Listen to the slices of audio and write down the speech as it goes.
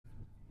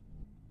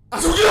I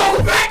told you to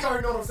go back! You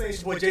already know what I'm saying.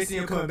 It's your boy JC.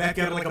 I'm coming back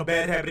at it like a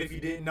bad habit. If you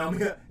didn't know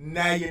me,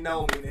 now you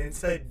know me. And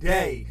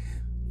today,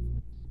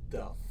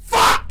 the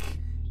fuck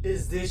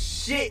is this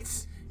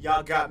shit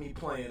y'all got me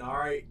playing,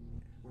 alright?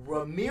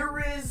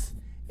 Ramirez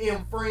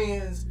and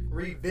Friends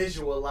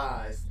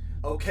Revisualized.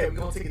 Okay, we're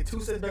gonna take it 2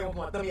 steps back on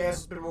my thummy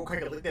ass, spin it real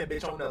quick and lick that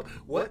bitch on up.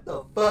 What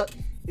the fuck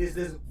is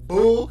this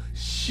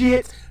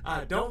bullshit?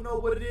 I don't know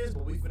what it is,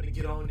 but we finna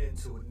get on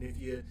into it. And if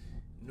you're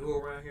new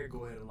around here,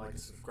 go ahead and like and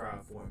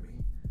subscribe for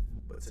me.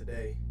 But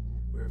today,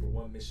 we're here for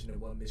one mission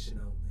and one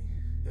mission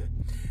only.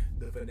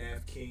 The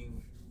Fnaf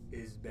King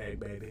is back,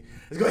 baby.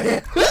 Let's go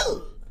ahead.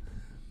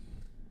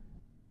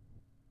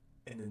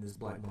 And then this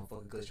black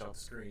motherfucker glitch off the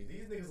screen.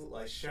 These niggas look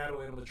like shadow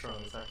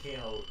animatronics. I can't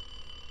hold.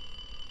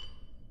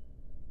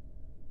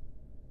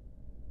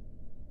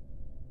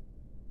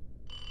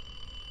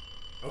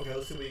 Okay,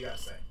 let's see what you gotta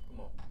say.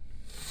 Come on.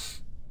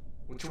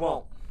 What you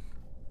want?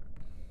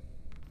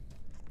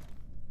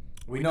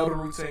 We know the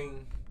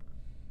routine.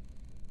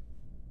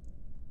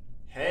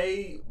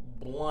 Hey,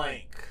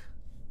 blank.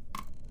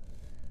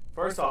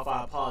 First off,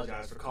 I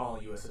apologize for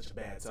calling you at such a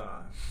bad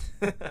time.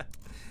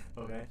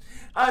 Okay?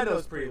 I know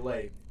it's pretty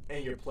late,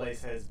 and your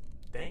place has...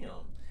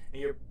 Damn.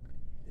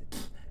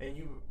 And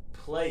your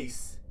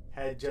place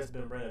had just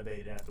been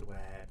renovated after what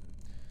happened.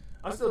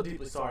 I'm still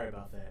deeply sorry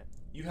about that.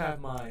 You have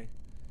my...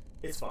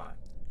 It's fine.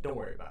 Don't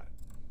worry about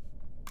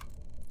it.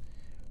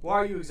 Why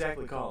are you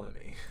exactly calling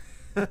me?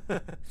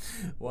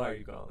 Why are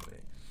you calling me?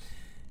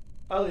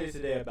 Earlier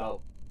today,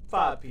 about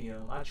 5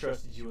 p.m., I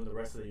trusted you and the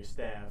rest of your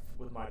staff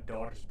with my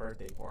daughter's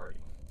birthday party.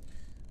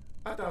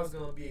 I thought it was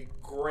going to be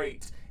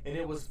great, and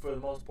it was for the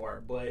most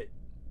part, but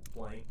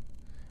blank.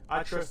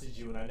 I trusted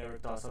you, and I never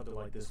thought something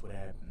like this would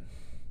happen.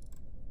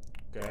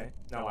 Okay?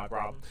 Not my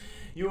problem.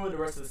 You and the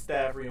rest of the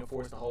staff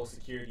reinforced the whole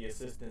security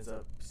assistance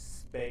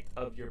aspect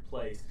of your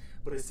place,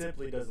 but it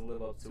simply doesn't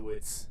live up to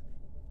its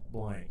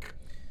blank.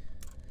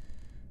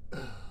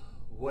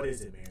 What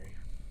is it, Mary?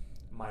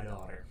 My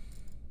daughter.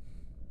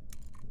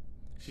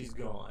 She's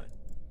gone.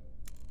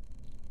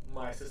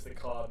 My assistant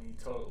called me,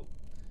 told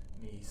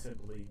me he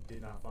simply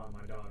did not find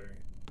my daughter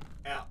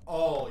at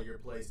all your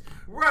place.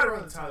 Right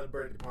around the time the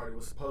birthday party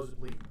was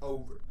supposedly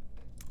over.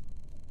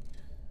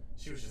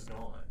 She was just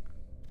gone.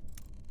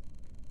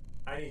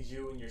 I need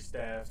you and your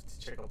staff to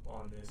check up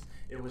on this.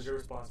 It was your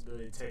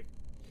responsibility to take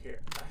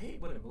care. I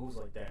hate when it moves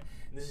like that.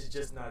 And this is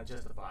just not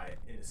justified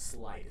in the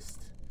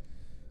slightest.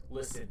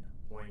 Listen,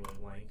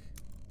 wank.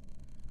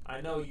 I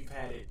know you've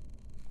had it.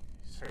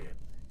 Just hurry up.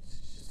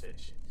 Just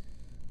finish it.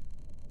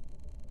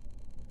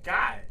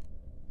 God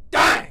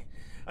dang!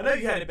 I know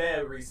you had it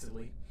bad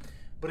recently,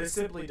 but it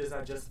simply does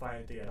not justify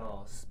anything at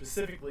all.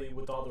 Specifically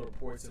with all the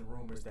reports and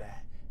rumors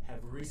that have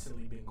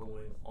recently been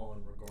going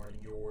on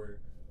regarding your...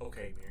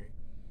 Okay, Mary.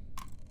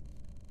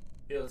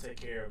 It'll take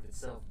care of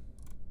itself.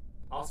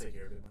 I'll take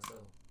care of it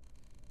myself.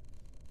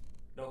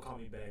 Don't call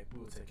me back. We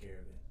will take care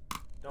of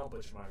it. Don't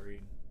butcher my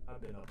reading. I've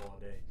been up all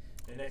day.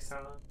 And next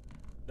time,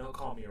 don't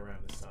call me around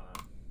this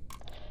time.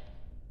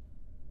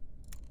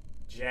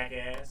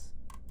 Jackass.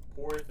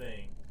 Poor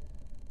thing.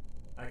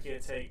 I can't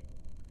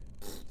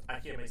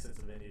make sense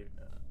of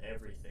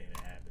everything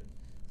that happened.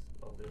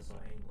 Oh, this is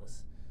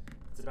aimless.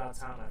 It's about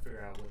time I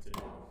figure out what to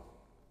do.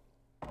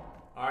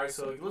 Alright,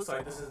 so it looks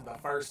like this isn't the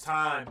first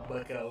time,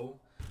 bucko.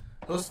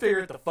 Let's figure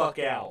it the fuck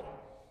out.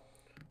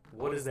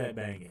 What is that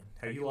banging?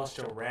 Have you lost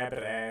your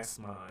rabbit ass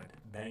mind?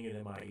 Banging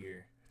in my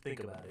ear.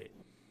 Think about it.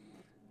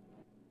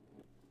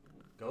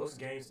 Ghost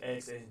Games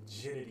X and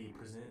Ingenuity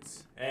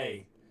presents.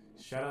 Hey,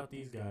 shout out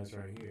these guys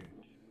right here.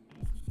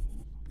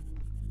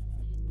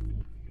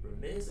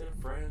 Ramiz and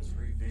Friends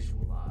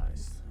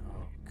Revisualized.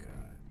 Oh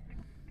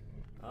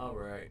god.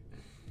 Alright.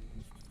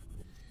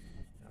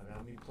 Y'all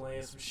got me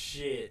playing some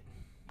shit.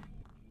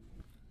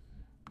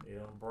 They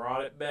done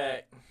brought it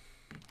back.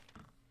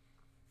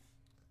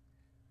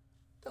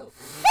 The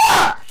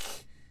fuck?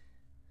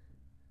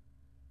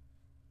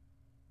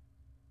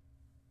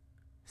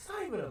 It's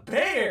not even a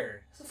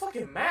bear. It's a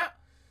fucking map.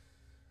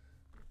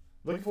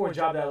 Looking for a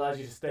job that allows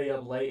you to stay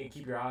up late and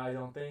keep your eyes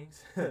on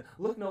things?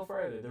 Look no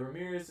further. The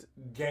Ramirez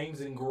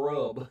Games and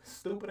Grub.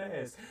 Stupid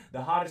ass.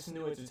 The hottest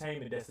new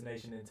entertainment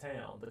destination in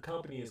town. The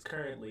company is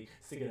currently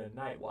seeking a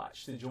night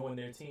watch to join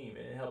their team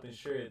and help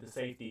ensure the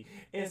safety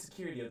and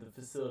security of the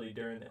facility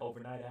during the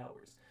overnight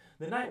hours.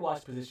 The night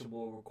watch position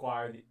will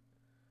require the...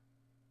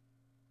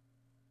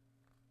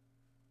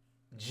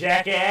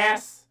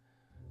 Jackass!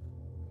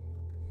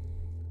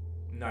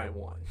 Night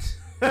 1.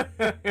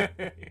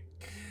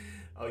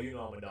 Oh, you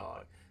know I'm a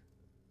dog.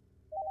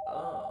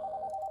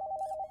 Oh.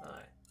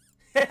 Hi.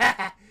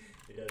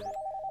 It does it.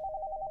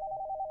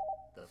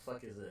 The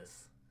fuck is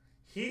this?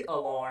 Heat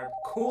alarm,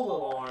 cool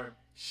alarm,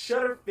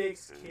 shutter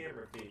fix,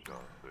 camera fix.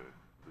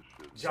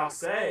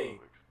 Jase.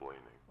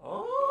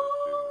 Oh.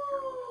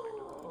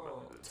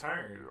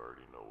 Turn. You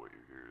already know what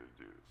you're here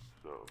to do.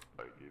 So,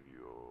 I give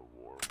you a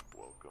warm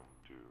welcome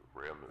to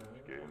Ramiz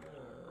Games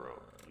Pro.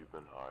 You've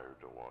been hired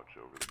to watch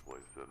over the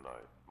place at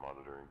night,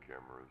 monitoring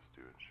cameras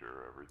to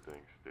ensure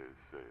everything stays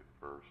safe.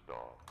 First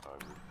off,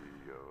 I'm the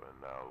CEO and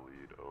now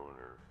lead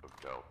owner of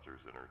Calsters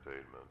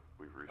Entertainment.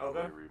 We've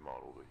recently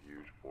remodeled a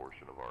huge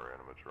portion of our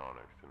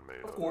animatronics and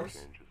made other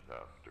changes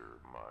after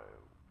my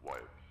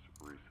wife's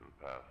recent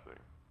passing.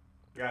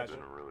 It's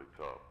been really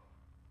tough,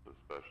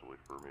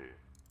 especially for me.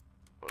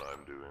 But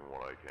I'm doing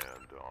what I can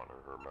to honor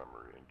her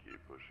memory and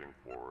keep pushing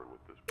forward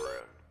with this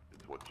brand.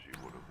 It's what she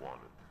would have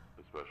wanted,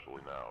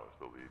 especially now as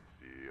the lead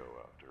CEO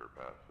after her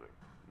passing.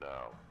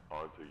 Now,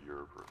 on to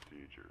your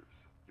procedures.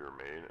 Your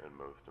main and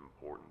most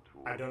important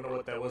tool I don't know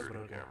what that was,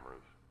 but okay.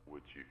 Cameras,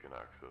 which you can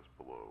access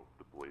below.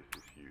 The place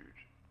is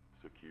huge,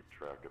 so keep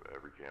track of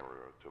every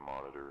camera to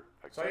monitor.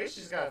 So I guess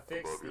she's got to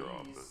fix above these. Your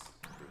office,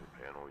 there's a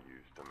panel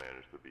used to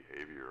manage the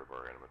behavior of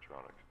our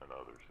animatronics and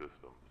other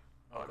systems.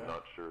 I'm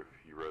not sure if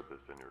you read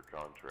this in your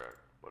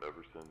contract, but ever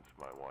since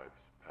my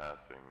wife's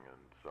passing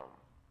and some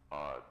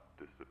odd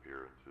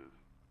disappearances,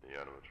 the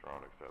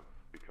animatronics have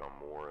become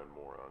more and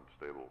more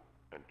unstable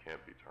and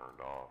can't be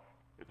turned off.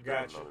 It's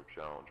been another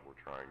challenge we're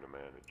trying to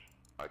manage.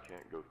 I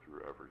can't go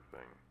through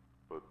everything,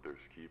 but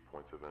there's key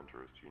points of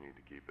interest you need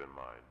to keep in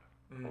mind.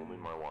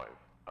 Only my wife,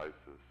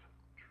 Isis,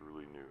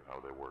 truly knew how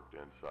they worked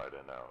inside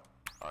and out.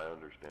 I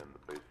understand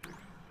the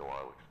basics, so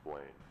I'll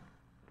explain.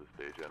 The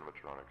stage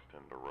animatronics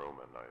tend to roam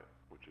at night,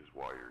 which is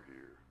why you're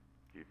here.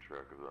 Keep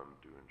track of them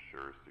to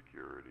ensure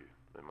security.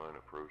 They might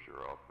approach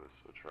your office,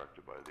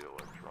 attracted by the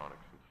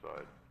electronics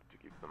inside. To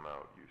keep them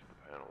out, use the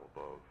panel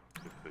above.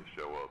 If they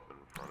show up in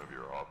front of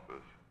your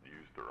office,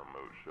 use the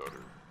remote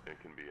shutter. It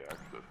can be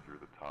accessed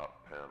through the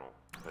top panel.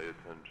 Pay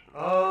attention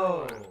to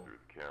their eyes through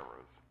the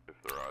cameras. If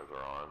their eyes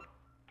are on,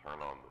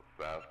 turn on the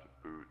fast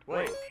boot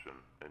option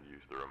and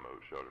use the remote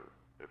shutter.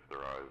 If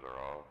their eyes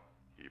are off,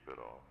 keep it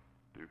off.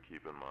 Do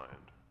keep in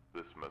mind,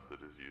 this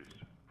method is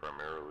used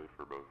primarily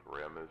for both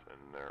Ramiz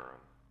and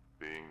Naren,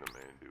 being the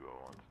main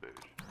duo on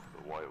stage.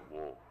 The White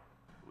Wolf,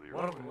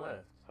 Leroy,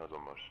 has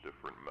a much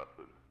different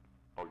method.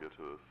 I'll get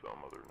to this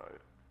some other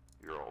night.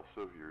 You're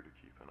also here to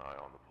keep an eye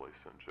on the place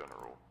in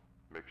general.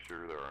 Make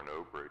sure there are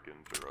no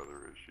break-ins or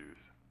other issues.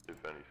 If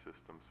any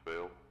systems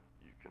fail,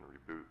 you can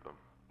reboot them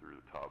through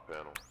the top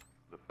panel.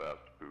 The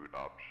fast boot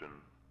option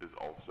is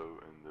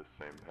also in this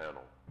same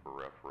panel for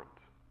reference.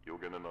 You'll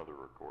get another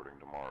recording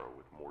tomorrow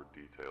with more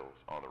details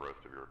on the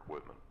rest of your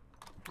equipment.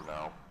 For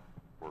now,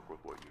 work with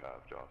what you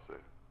have,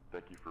 Jase.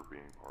 Thank you for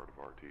being part of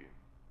our team.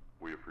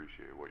 We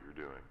appreciate what you're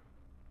doing.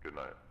 Good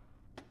night.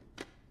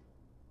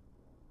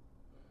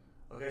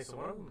 Okay, so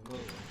one of them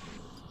moved.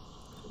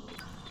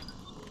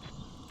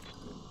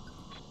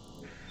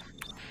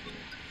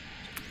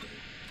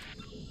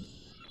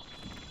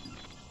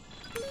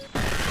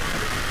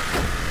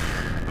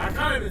 I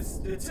kind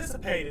of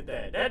anticipated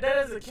that. That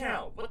doesn't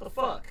count. What the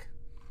fuck?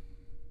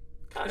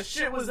 What kind of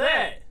shit was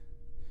that?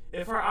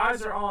 If her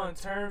eyes are on,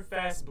 turn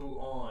fast boot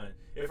on.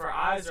 If her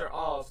eyes are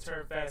off,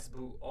 turn fast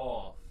boot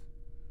off.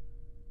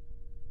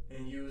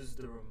 And use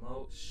the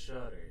remote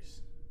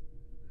shutters.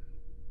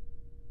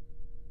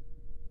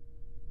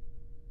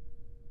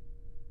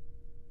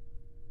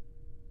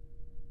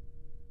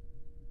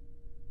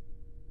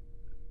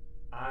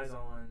 Eyes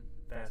on,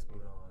 fast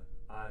boot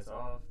on. Eyes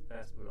off,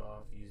 fast boot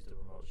off, use the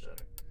remote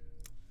shutter.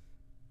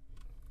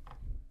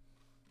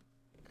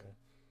 Okay.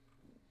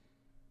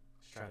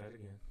 Let's try that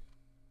again.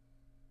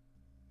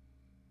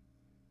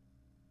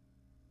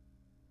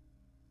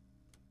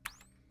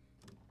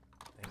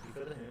 Thank you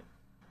for the hint.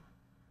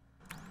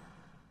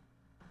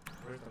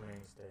 Where's the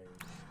main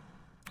stage?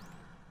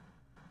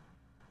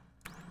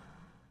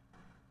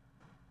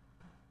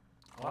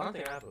 Oh, I don't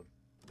think I have a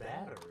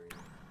battery.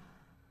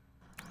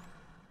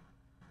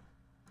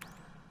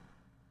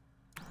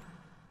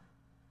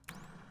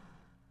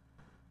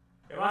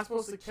 Am I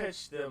supposed to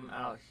catch them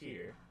out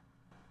here?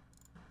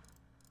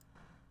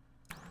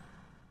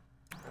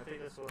 I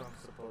think that's what I'm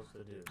supposed to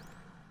do.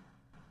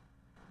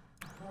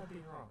 I might be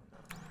wrong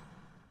though,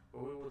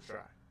 but we will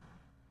try.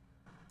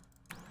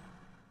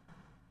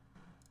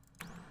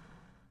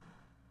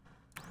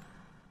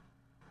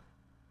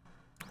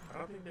 I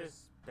don't think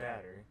there's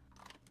battery,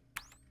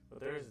 but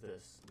there is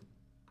this.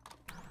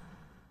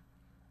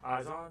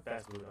 Eyes on,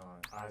 fast boot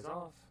on. Eyes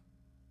off,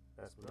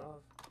 fast boot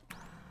off.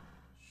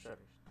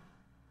 Shutters.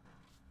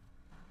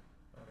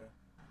 Okay.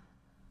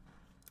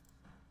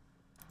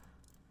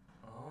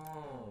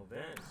 Oh,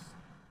 vents.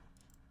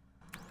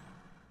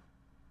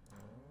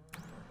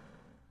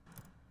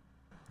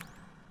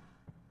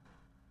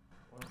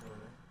 One's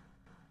moving.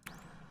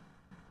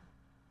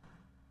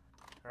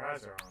 Her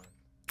eyes are on.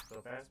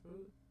 So fast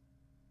boot?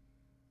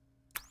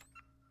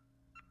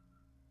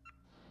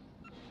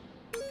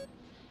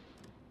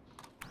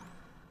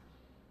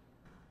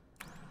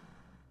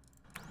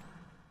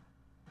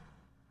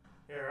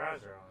 Yeah, her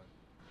eyes are on.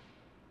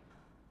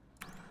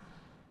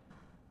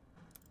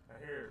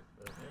 I hear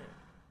a vent.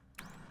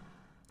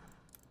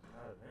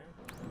 Not a vent.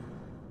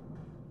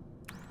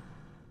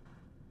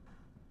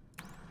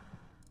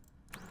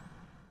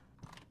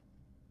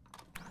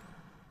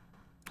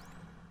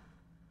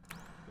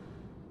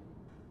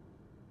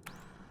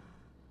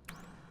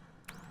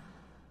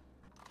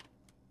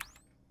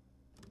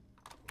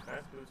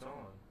 boots on.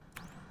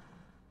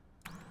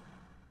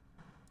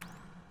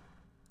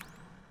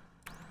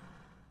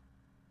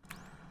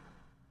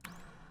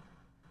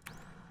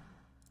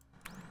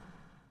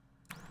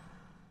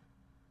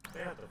 They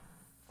have to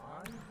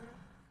find her?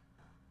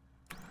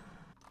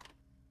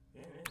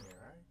 You ain't in here,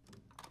 right?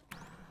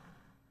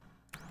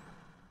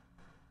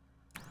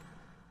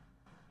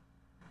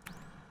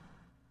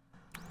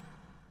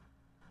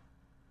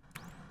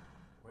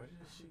 Where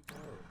did she go?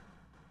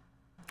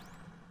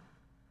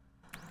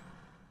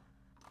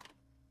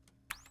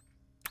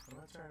 I'm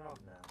gonna turn it off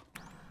now.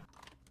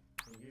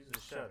 And use the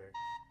shutter.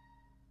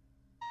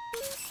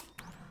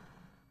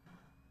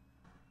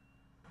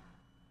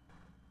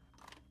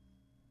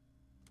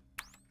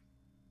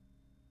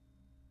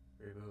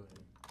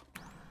 Rebooting.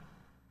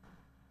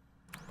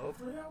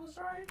 Hopefully that was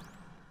right.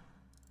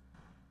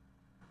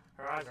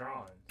 Her eyes are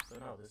on, so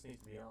no, this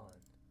needs to be on.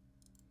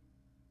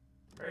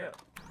 Hurry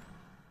up.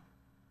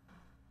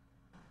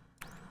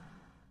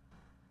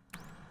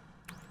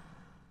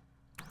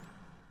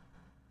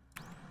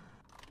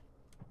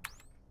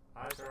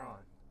 Eyes are on.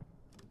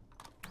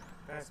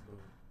 Fast move.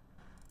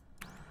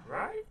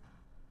 Right?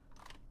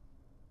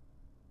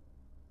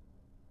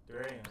 3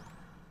 a.m.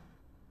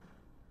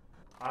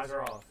 Eyes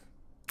are off.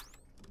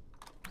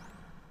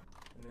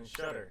 And then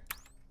shutter.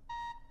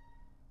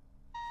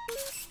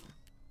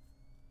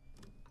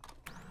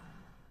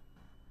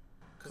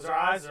 Because our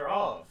eyes are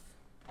off.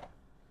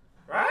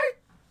 Right?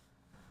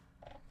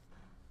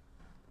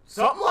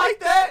 Something like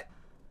that?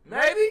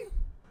 Maybe?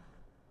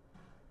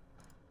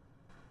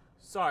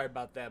 Sorry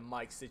about that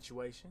mic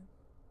situation.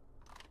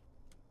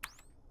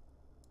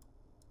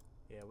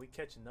 Yeah, we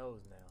catching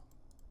those now.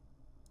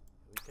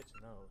 We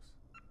catching those.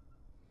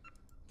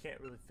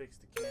 Can't really fix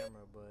the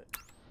camera, but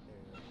there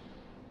we go.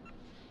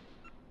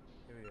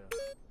 Here we go.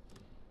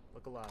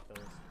 Look alive,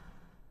 fellas.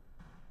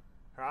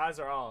 Her eyes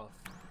are off.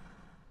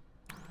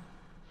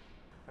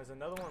 Has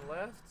another one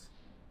left?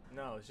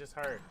 No, it's just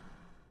her.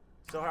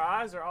 So her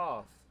eyes are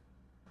off.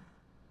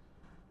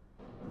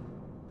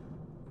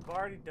 I've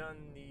already done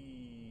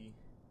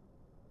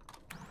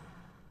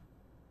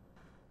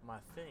my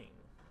thing.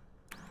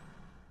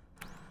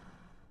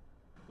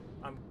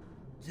 I'm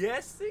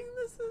guessing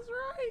this is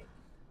right.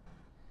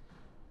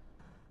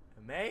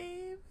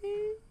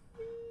 Maybe.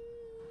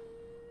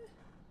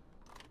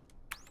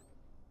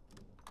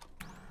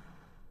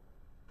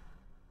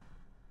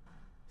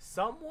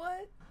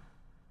 Somewhat.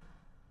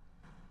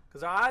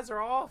 Because her eyes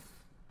are off.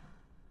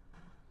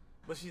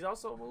 But she's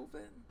also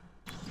moving.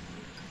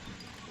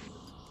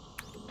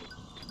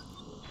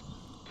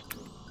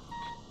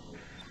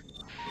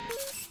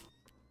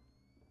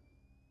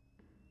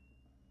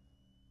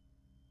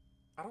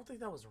 I don't think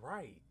that was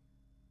right.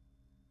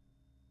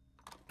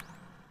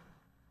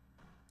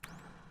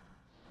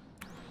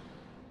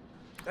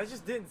 That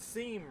just didn't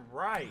seem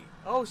right.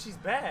 Oh, she's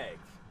back.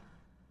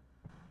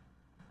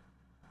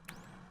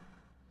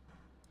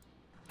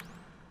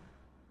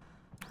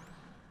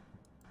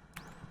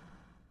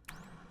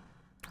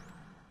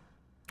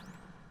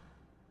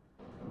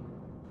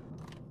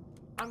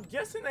 I'm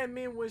guessing that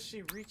means when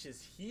she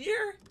reaches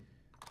here.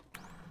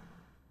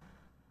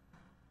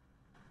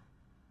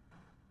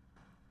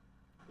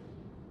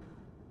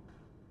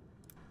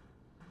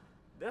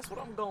 That's what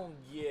I'm going to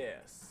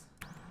guess.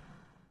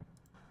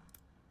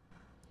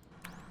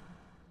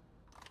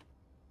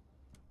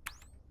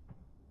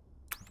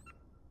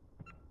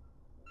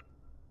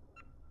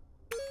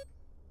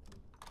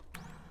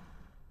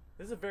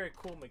 This is a very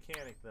cool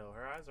mechanic, though.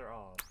 Her eyes are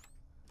off.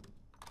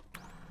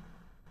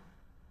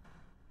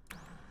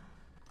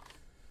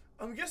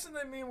 I'm guessing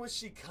they mean when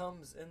she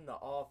comes in the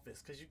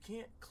office, because you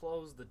can't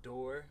close the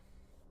door.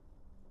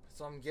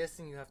 So I'm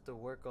guessing you have to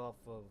work off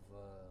of...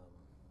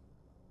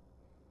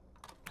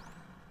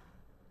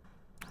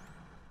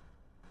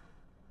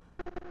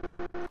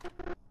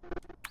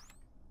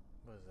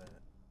 what is that?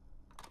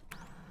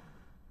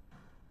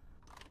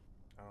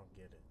 I don't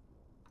get it.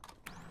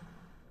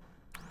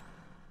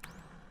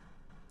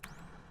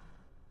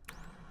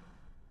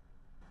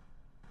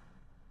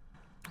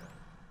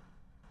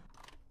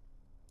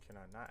 Can I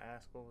not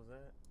ask what was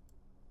that?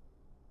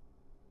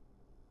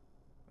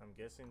 I'm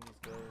guessing these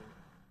go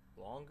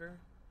longer?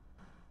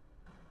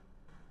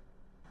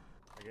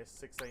 I guess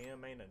 6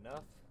 a.m. ain't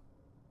enough.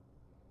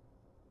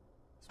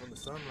 It's when the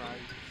sun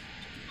rises.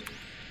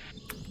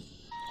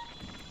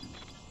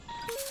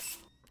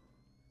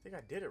 I think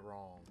I did it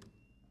wrong.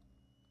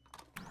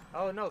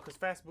 Oh no, because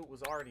fast boot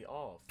was already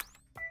off.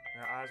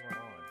 And her eyes went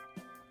on.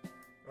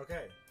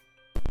 Okay.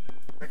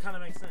 That kind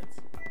of makes sense.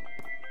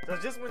 So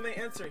just when they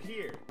enter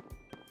here.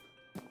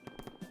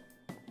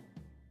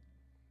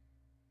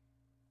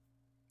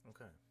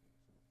 Okay.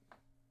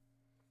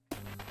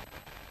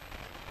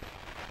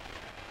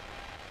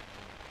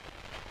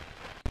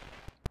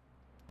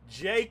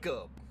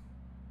 Jacob.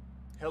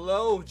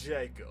 Hello,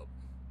 Jacob.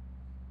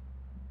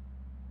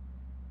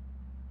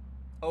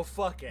 Oh,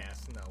 fuck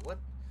ass. No, what?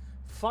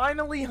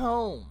 Finally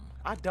home.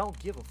 I don't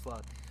give a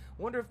fuck.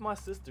 Wonder if my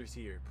sister's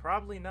here.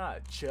 Probably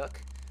not, Chuck.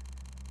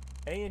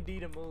 A and D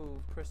to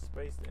move. Press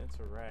space to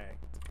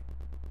interact.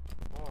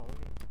 Hold on, let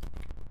me.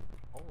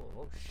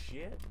 Oh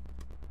shit.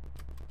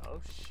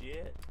 Oh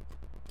shit.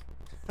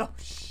 Oh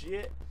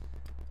shit.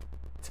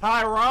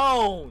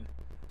 Tyrone!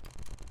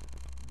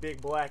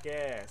 Big black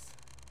ass.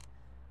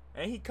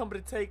 Ain't he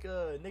coming to take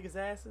niggas'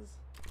 asses?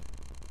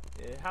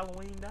 Yeah,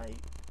 Halloween night?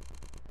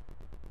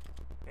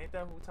 Ain't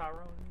that who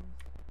Tyrone is?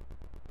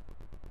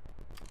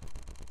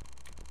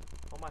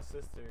 Oh, my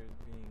sister is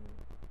being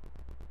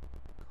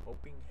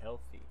coping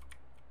healthy.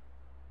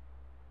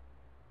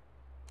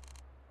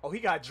 Oh, he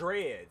got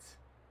dreads.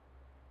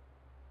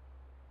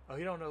 Oh,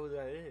 he don't know who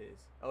that is.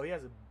 Oh, he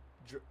has a...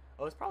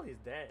 Oh, it's probably his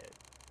dad.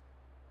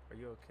 Are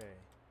you okay?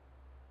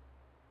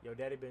 Yo,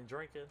 daddy been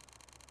drinking?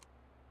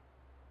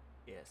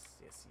 Yes,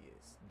 yes he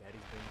is.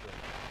 Daddy's been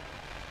drinking.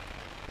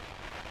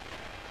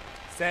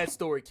 Sad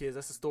story, kids.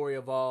 That's the story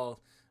of all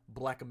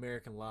black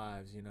American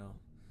lives, you know.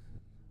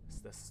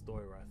 That's the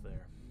story right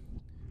there.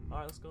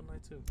 Alright, let's go to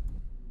night 2.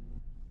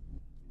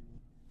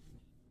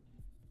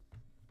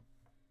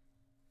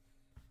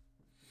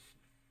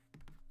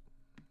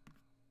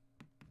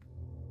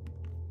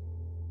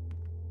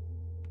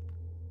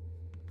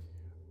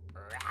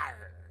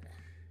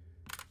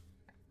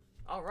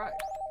 Alright.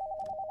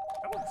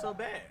 That wasn't so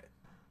bad.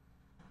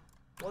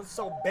 Wasn't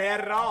so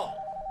bad at all.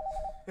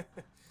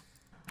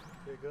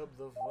 Pick up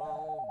the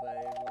phone,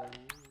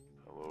 baby.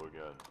 Hello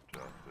again,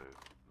 Jose.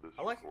 This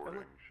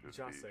recording should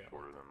be Jose.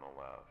 shorter than the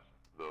last,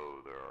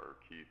 though there are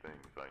key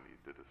things I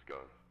need to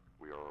discuss.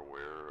 We are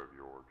aware of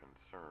your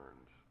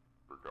concerns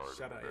regarding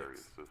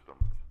various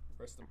systems,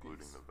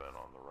 including the vent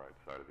on the right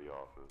side of the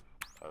office.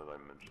 As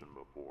I mentioned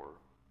before,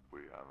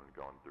 we haven't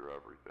gone through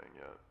everything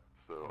yet,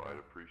 so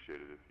I'd appreciate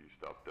it if you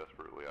stop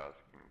desperately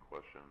asking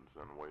questions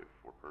and wait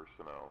for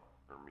personnel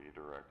or me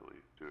directly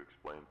to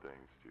explain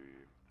things to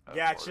you. As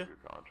part of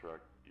your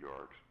contract, you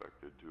are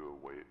expected to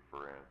await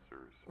for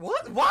answers.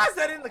 What? Why is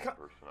that in the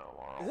personnel?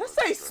 Does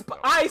that say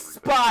Ice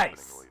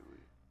Spice? Lately,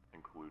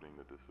 including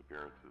the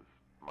disappearances.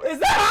 Is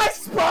that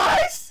Ice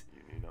Spice?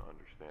 You need to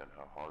understand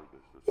how hard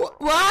this is.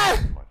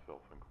 What?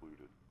 Myself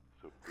included.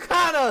 So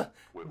kind of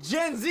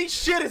Gen Z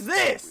shit is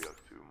this? We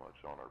have too much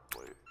on our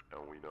plate,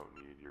 and we don't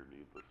need your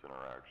needless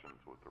interactions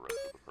with the rest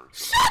of the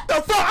personnel. Shut the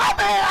fuck! I'm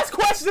gonna ask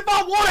questions if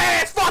I want to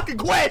ask fucking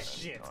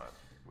questions.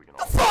 We can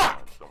also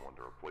find someone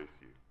to replace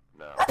you.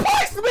 Now,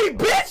 replace me,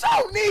 bitch!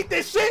 I don't need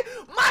this shit.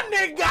 My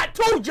nigga got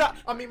 2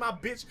 jobs. I mean, my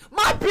bitch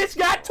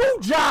got 2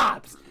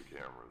 jobs.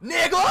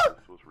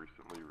 Nigga. This was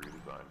recently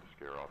redesigned to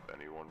scare off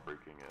anyone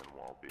breaking in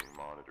while being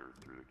monitored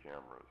through the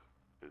cameras.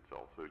 It's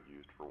also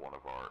used for one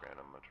of our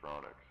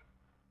animatronics,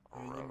 a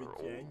rather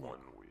old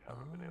one we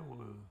haven't been able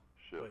to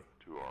ship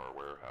to our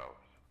warehouse,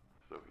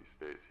 so he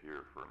stays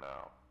here for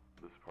now.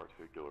 This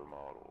particular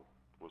model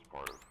was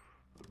part of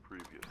the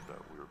previous set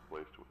we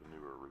replaced with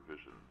newer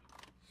revisions,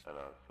 and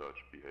as such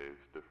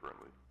behaves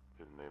differently.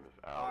 His name is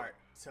Alex. Alright,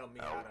 tell me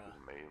Alex how to...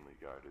 is mainly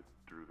guided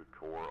through the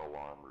core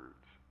alarm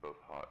routes,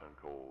 both hot and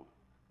cold.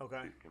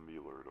 Okay. He can be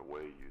lured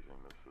away using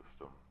the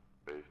system,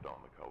 based on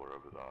the color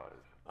of his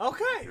eyes.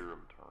 Okay. You hear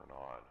him turn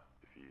on,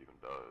 if he even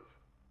does.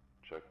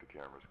 Check the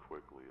cameras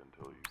quickly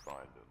until you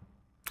find him.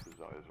 His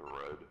eyes are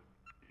red,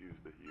 use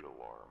the heat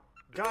alarm.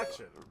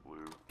 Gotcha. If his eyes are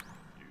blue,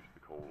 use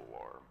the cold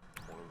alarm.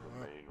 One of the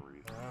main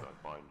reasons I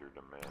find your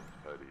demands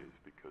petty is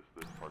because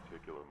this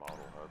particular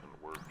model hasn't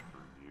worked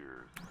for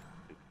years.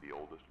 It's the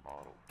oldest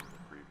model from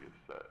the previous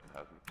set and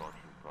hasn't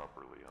functioned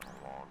properly in a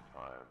long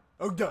time.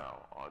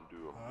 Now,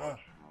 onto a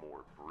much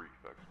more brief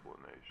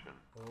explanation.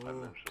 I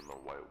mentioned the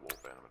White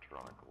Wolf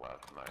animatronic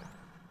last night,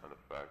 and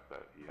the fact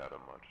that he had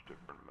a much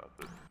different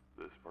method.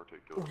 This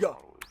particular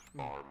model is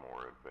far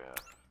more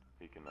advanced.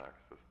 He can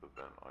access the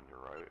vent on your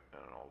right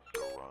and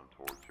also run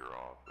towards your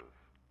office.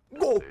 In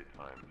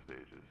daytime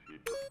stages,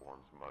 he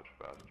performs much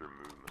faster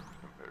movements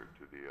compared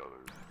to the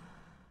others,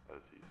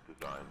 as he's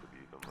designed to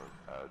be the most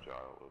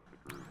agile of the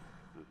group.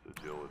 This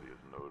agility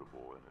is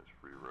notable in his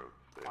free roam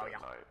state at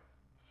night.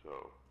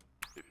 So,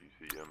 if you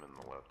see him in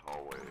the left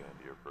hallway and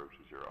he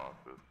approaches your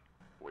office,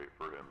 wait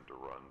for him to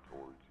run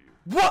towards you.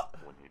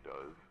 When he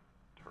does,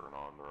 turn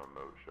on the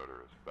remote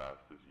shutter as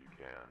fast as you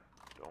can.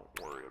 Don't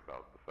worry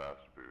about the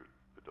fast boot.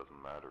 It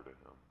doesn't matter to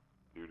him.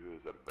 Due to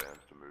his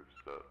advanced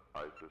moveset,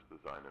 ISIS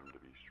designed him to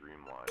be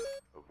streamlined,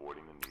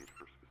 avoiding the need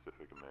for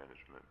specific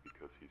management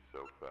because he's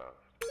so fast.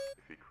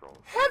 If he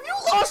crawls... Have you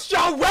lost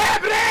your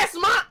rabbit ass,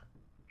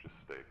 Just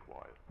stay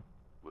quiet.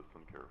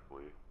 Listen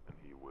carefully, and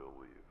he will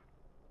leave.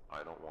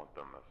 I don't want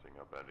them messing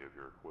up any of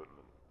your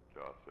equipment,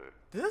 Jose.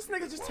 Did this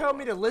nigga just tell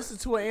me to listen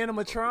to an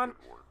animatronic?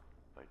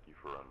 Thank you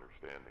for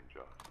understanding,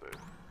 Jose.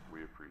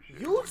 We appreciate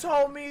it. You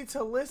told me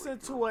to listen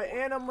to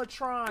an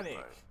animatronic.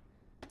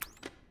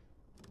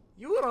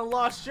 You done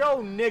lost your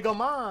nigga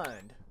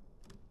mind.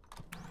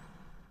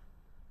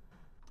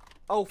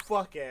 Oh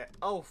fuck it.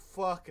 Oh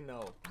fuck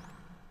no.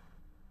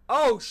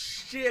 Oh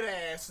shit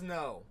ass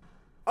no.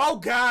 Oh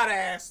god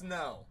ass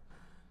no.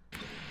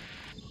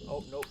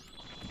 Oh nope.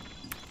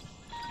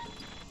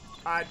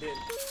 I didn't.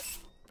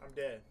 I'm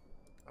dead.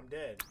 I'm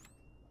dead.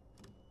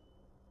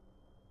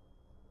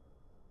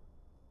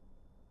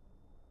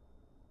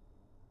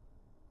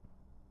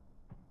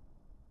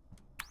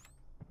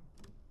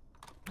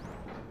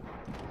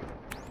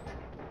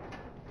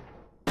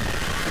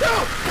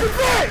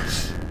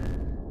 bitch!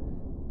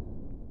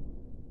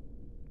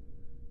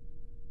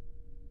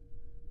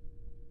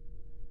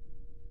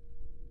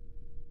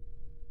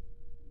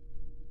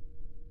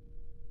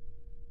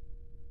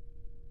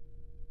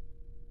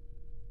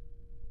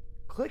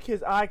 Click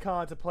his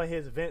icon to play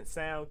his vent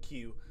sound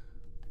cue.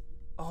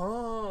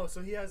 Oh,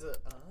 so he has a...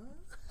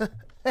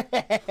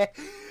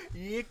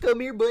 Yeah,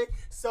 come here, boy.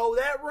 So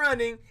that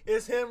running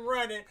is him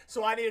running.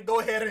 So I need to go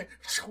ahead and...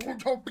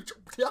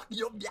 Got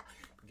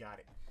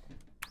it.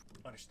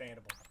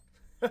 Understandable.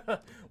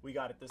 We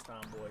got it this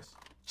time, boys.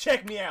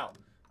 Check me out.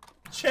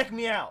 Check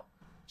me out.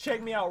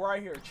 Check me out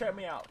right here. Check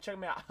me out. Check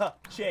me out.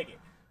 Check it.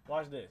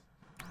 Watch this.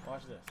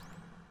 Watch this.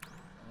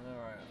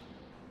 Alright.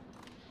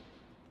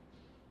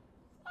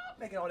 I'm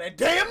making all that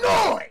damn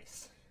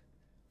noise.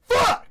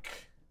 Fuck!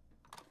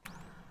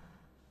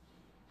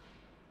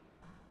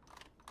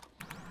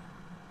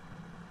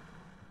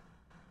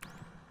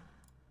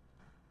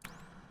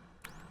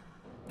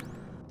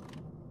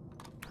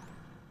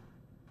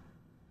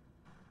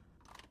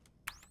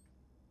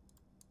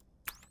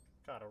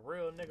 Got a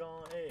real nigga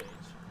on edge.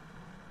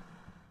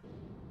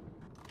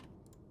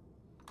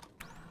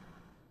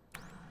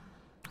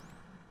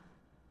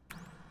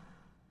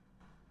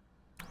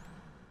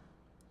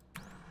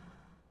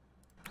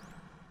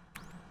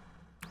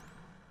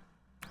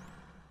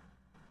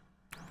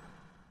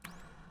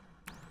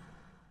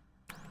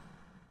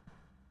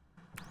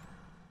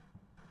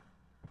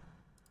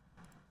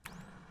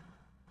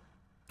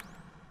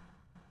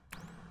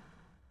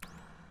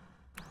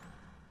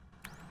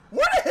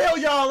 Where the hell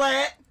y'all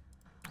at?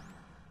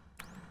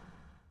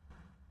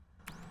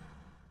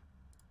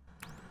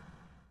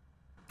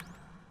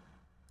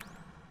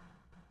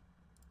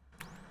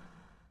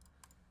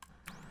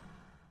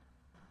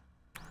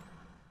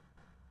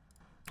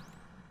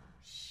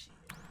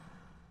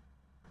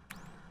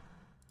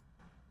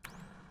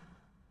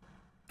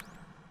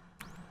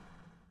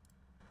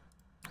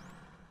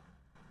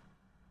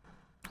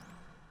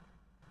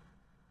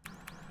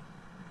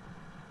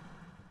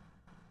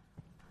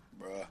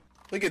 Bruh.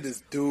 Look at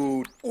this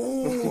dude.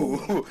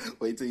 Ooh.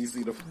 Wait till you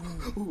see the...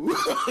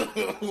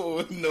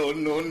 No, no,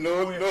 no,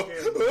 no.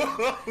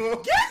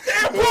 Get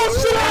that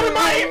bullshit out of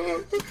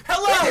my...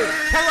 Hello!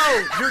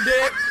 Hello! You're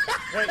dead.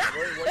 Wait.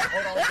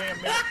 Hold on a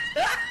damn minute.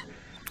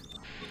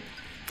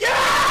 Get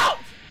out!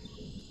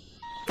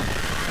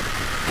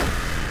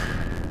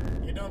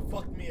 You done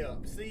fucked me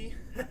up. See?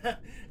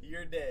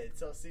 You're dead.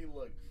 So, see,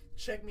 look.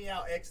 Check me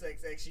out,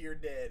 XXX, you're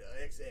dead,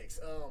 XX.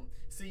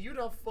 See, you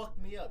done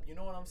fucked me up, you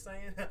know what I'm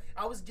saying?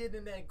 I was getting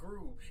in that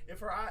groove.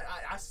 If her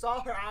I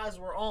saw her eyes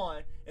were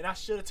on, and I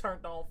should have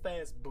turned on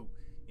Facebook.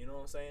 You know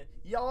what I'm saying?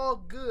 Y'all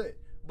good,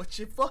 but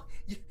you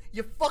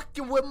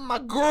fucking with my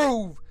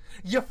groove.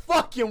 You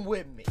fucking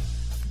with me.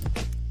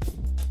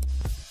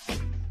 Okay.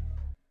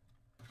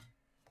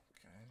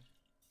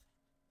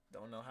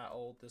 Don't know how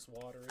old this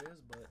water is,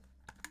 but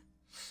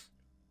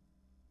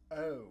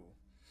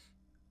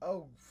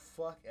oh,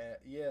 fuck,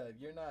 yeah,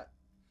 you're not,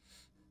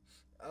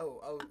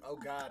 oh,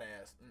 God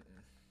ass,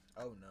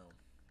 oh no,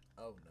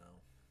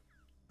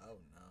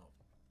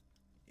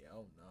 yeah,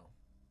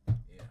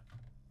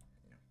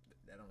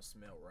 that don't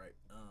smell right,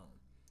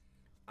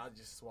 I'll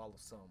just swallow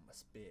some of my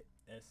spit,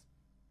 yeah,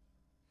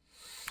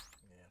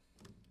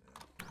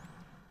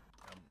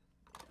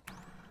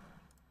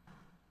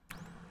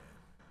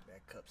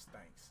 that cup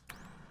stinks,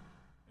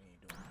 we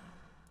ain't doing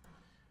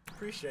that.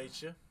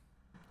 Appreciate you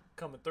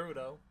coming through,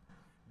 though.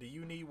 Do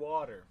you need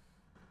water?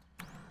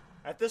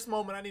 At this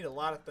moment, I need a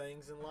lot of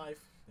things in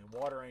life, and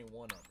water ain't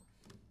one of them.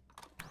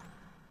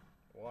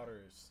 Water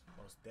is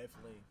most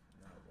definitely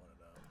not one of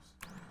those.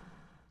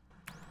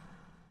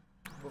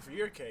 But for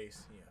your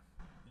case, yeah.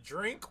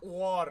 Drink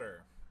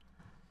water.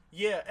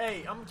 Yeah,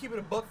 hey, I'm keeping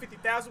a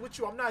 $150,000 with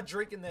you. I'm not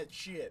drinking that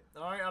shit.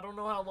 Alright? I don't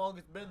know how long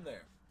it's been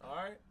there.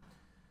 Alright?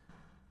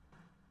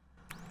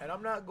 And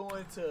I'm not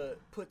going to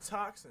put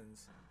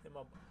toxins in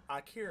my...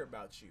 I care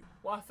about you.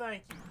 Well,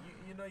 thank you.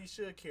 You know you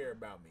should care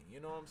about me. You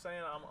know what I'm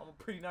saying? I'm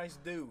a pretty nice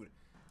dude.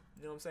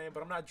 You know what I'm saying?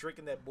 But I'm not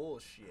drinking that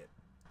bullshit.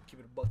 Keep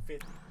it $150.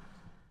 Keep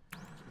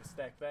it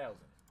stack 1,000.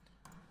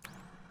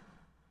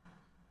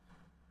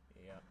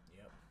 Yep.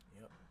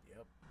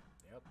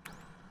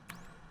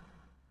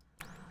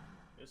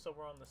 Just so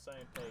we're on the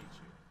same page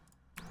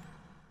here.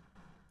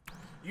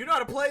 You know how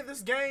to play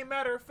this game,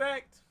 matter of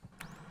fact?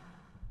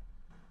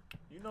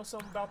 You know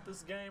something about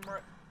this game,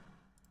 right?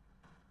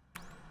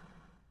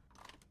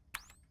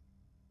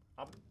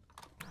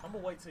 I'm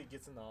gonna wait till he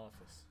gets in the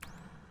office.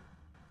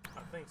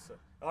 I think so.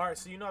 Alright,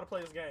 so you know how to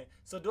play this game.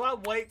 So do I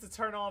wait to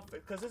turn off,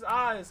 because his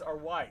eyes are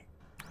white.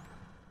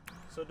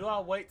 So do I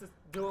wait to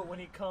do it when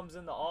he comes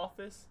in the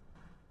office?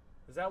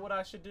 Is that what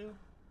I should do?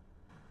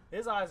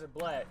 His eyes are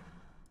black.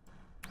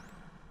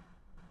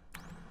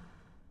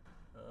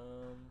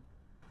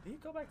 Did he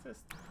go back to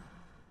this?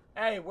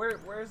 Hey,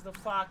 where's the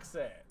fox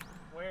at?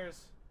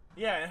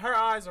 Yeah, and her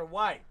eyes are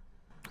white.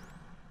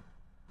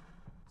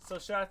 So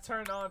should I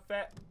turn on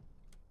fat?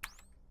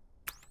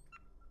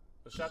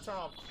 So should I turn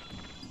on?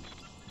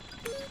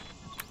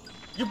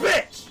 You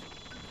bitch!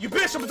 You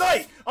bitch, I'm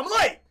late! I'm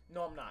late!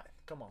 No, I'm not.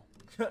 Come on.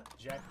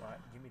 Jackpot,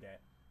 give me that.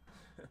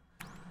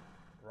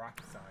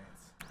 Rocket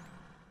science.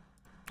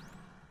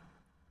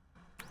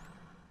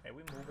 Hey,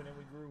 we moving and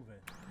we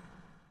grooving.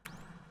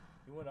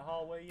 You in the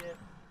hallway yet?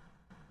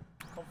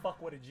 Come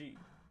fuck with a G.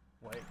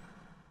 Wait.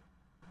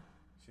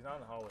 She's not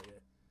in the hallway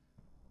yet.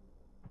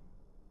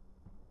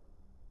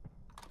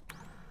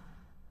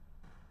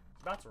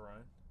 She's about to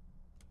run.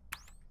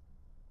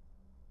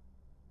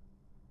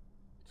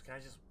 Can I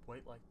just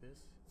wait like this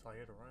until I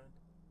hear to run?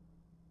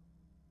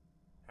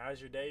 How's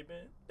your day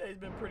been? Day's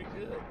been pretty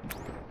good.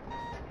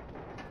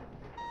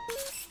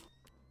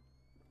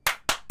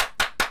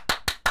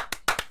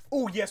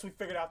 Oh, yes, we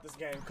figured out this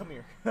game. Come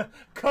here.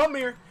 Come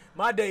here.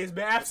 My day has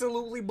been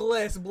absolutely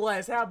blessed.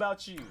 How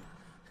about you?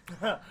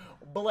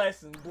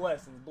 Blessings.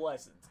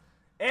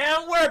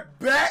 And we're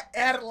back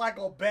at it like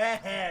a bad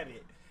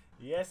habit.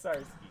 Yes,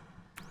 sirski.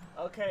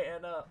 Okay,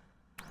 and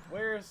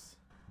where's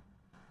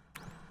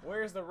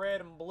the red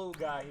and blue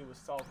guy he was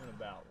talking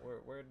about?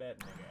 Where'd that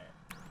nigga at?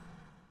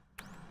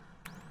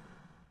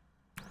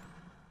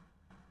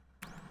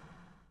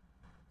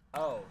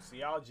 Oh, so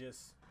y'all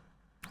just...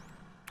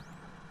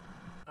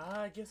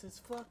 I guess it's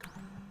fuck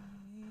me.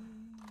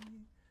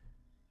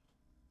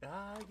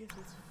 I guess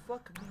it's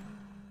fuck me.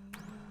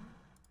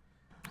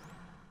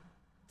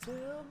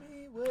 Tell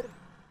me what did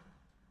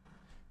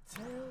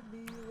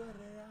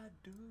I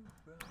do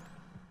wrong?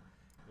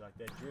 You like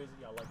that Drizzy?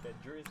 Y'all like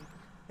that Drizzy?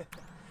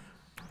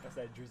 That's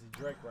that Drizzy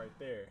Drake right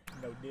there.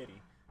 No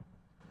Diddy.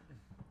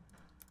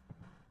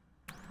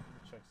 Let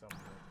me check something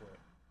real quick.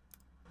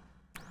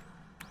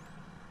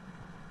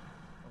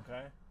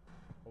 Okay.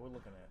 What we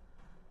looking at?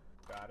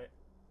 Got it.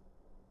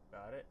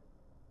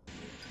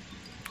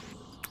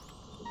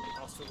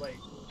 I was too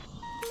late.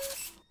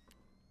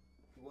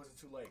 It wasn't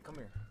too late. Come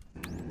here.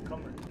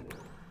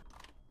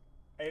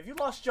 Hey, if you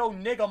lost your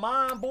nigga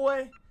mind,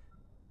 boy.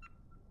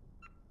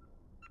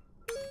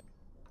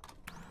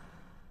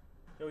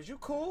 Yo, is you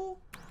cool?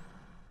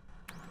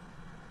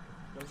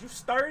 Yo, is you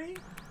sturdy?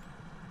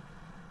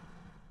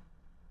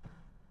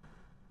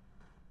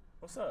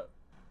 What's up?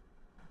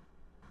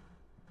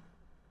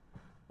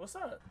 What's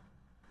up?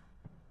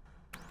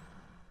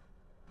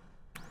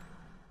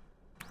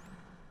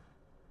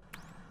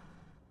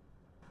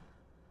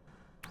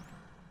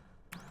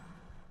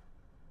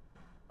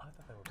 I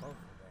thought they were both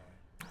in there.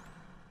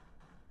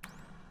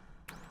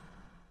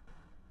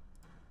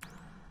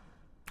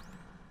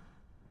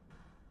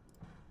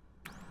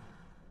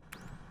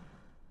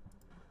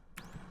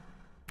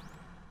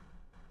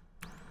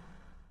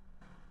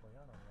 Well,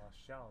 y'all done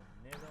lost y'all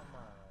nigga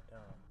mind,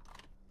 huh?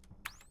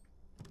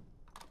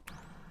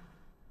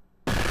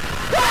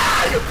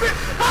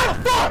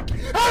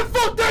 How the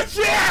fuck that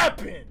shit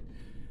happen?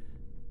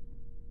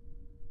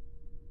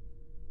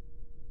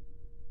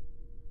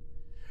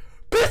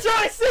 Bitch,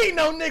 I ain't seen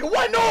no nigga.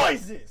 What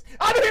noises?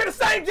 I've been hearing the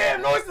same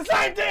damn noise the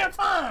same damn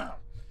time.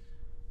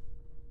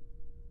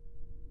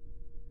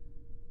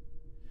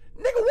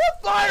 Nigga,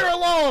 what fire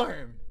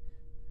alarm?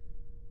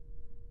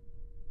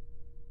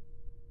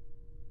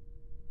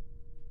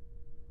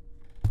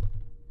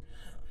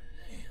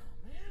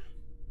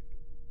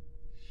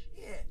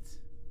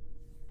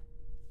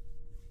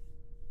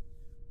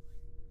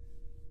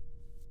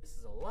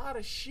 A lot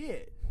of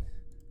shit.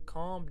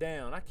 Calm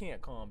down. I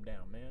can't calm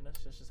down, man.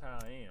 That's just how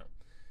I am.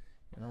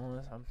 You know,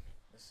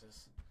 it's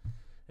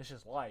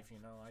just life. You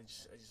know,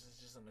 it's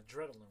just an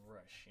adrenaline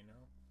rush. You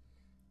know,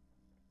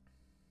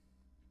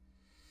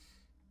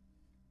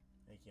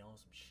 make you on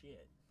some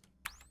shit.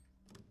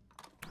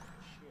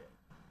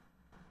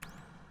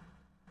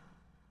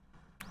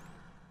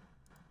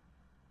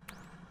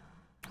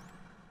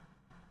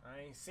 I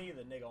ain't see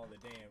the nigga on the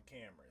damn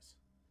cameras.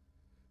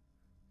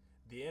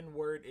 The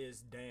N-word is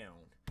down.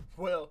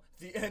 Well,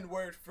 the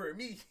N-word for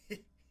me.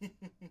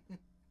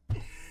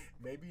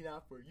 Maybe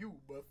not for you,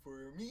 but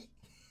for me.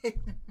 Okay,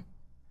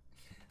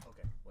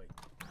 wait.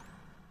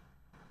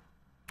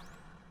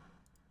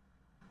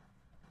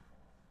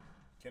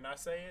 Can I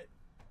say it?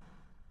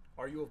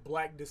 Are you of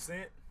black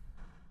descent?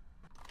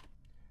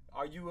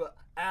 Are you a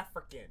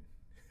African?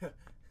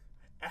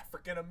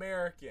 African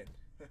American?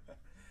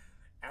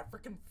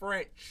 African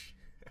French?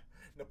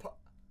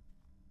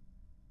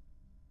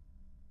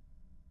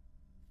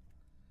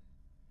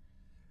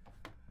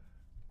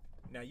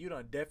 Now, you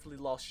done definitely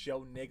lost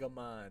your nigga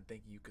mind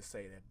thinking you could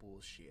say that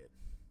bullshit.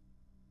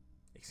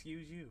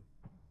 Excuse you.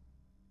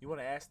 You want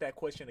to ask that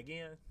question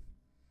again?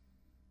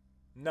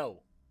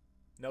 No.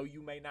 No,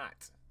 you may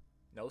not.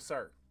 No,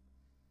 sir.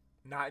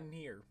 Not in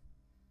here.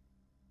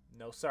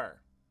 No,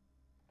 sir.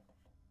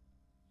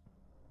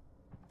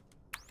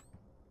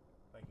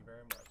 Thank you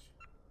very much.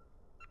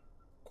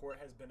 Court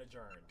has been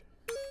adjourned.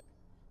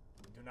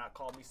 Do not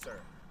call me sir.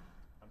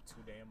 I'm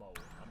too damn old.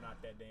 I'm not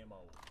that damn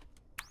old.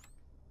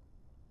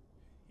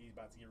 He's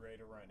about to get ready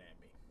to run at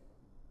me.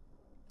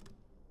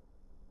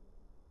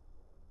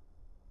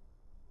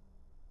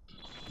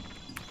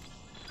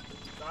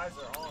 His eyes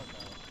are on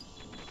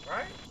though.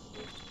 Right?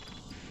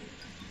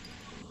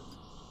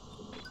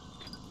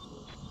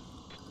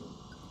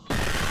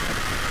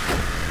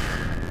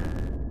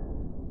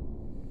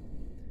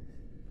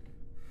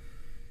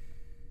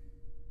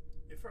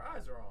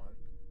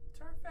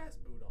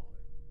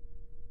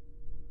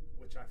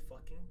 which I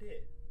fucking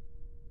did.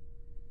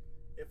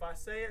 If I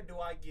say it, do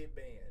I get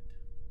banned?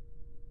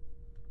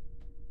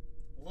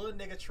 Little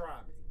nigga, try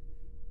me.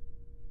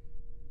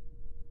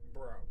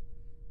 Bro.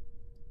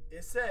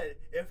 It said,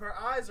 if her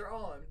eyes are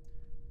on,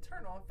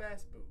 turn on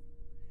fast boot.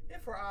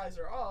 If her eyes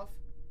are off,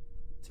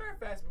 turn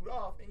fast boot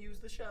off and use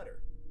the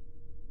shutter.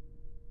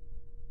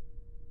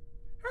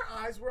 Her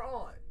eyes were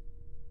on.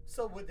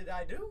 So what did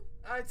I do?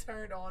 I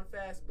turned on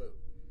fast boot.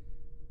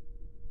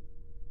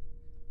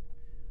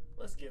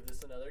 Let's give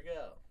this another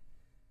go.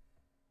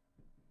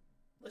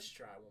 Let's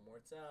try one more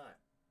time.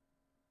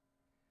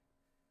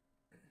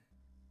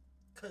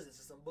 Cause this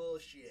is some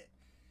bullshit.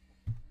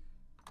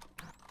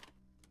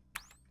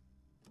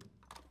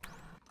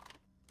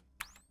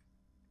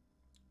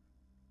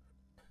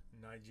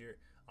 Nigeria.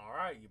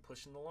 Alright, you're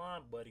pushing the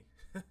line, buddy.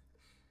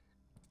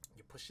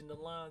 You're pushing the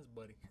lines,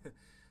 buddy.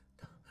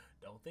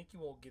 Don't think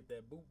you won't get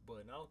that boot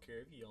button. I don't care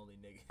if you only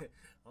nigga.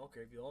 I don't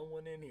care if you're the only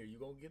one in here.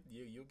 You'll get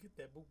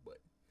that boot button.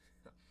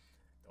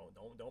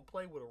 Don't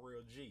play with a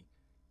real G.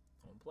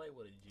 Don't play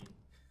with a G.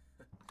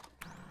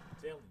 I'm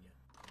telling you.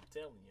 I'm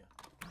telling you.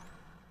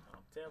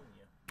 I'm telling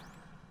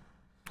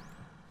you.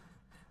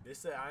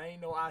 This I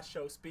ain't no I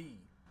show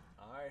speed.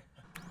 Alright.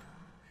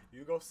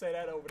 You go say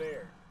that over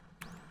there.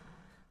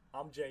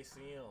 I'm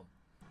JCM.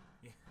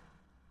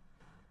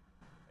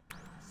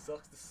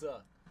 Sucks to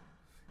suck.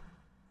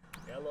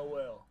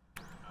 LOL.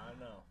 I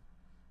know.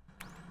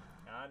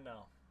 I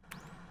know.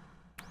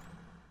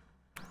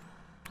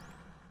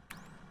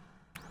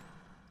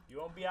 You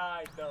gonna be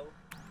alright though.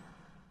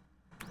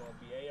 You gonna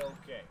be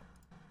A-okay.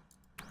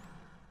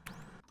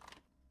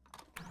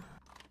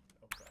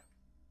 Okay.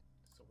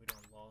 So we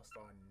done lost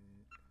on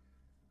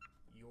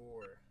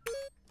your.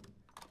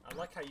 I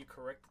like how you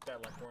corrected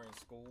that like we're in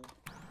school.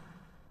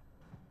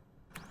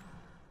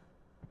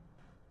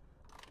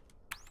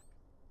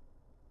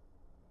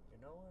 You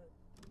know what?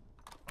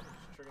 I'm gonna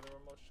just trigger the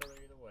remote shutter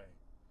either way.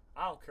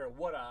 I don't care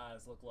what our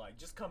eyes look like.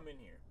 Just come in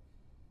here.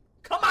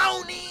 Come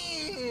on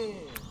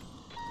in!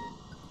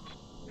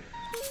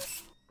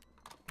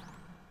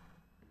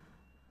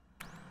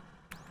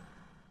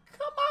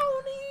 Come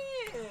on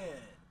in!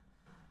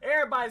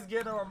 Everybody's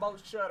getting a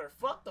remote shutter.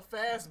 Fuck the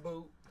fast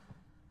boot.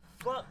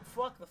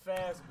 Fuck the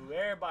fast boot.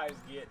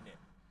 Everybody's getting it.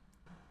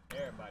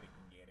 Everybody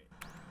can get it.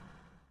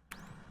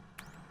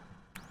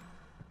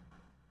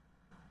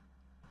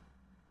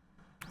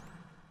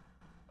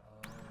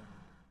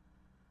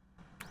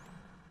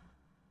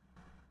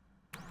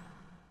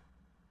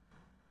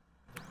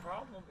 The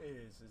problem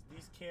is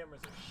these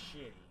cameras are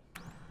shitty.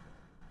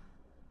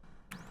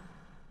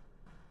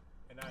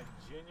 And I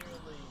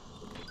genuinely...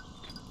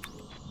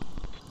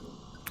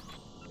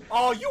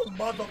 Oh, you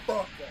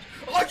motherfucker!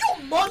 Oh, you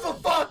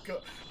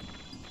motherfucker!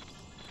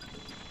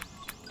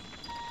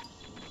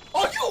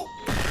 Oh, you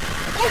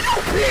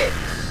bitch!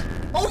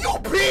 Oh, you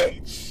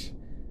bitch!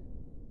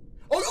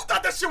 Oh, you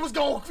thought that shit was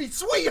gonna be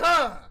sweet,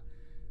 huh?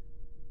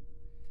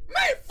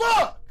 Man,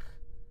 fuck!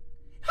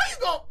 How you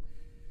gonna...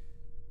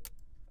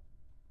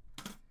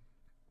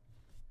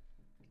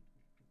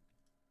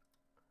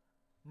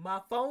 My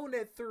phone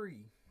at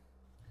 3.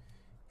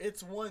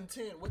 It's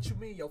 110. What you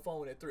mean your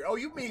phone at 3? Oh,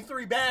 you mean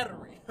 3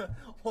 battery.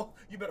 Well,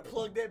 you better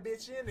plug that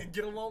bitch in and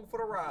get along for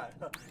the ride.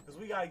 Because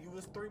we got to use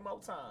this 3 more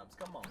times.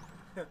 Come on.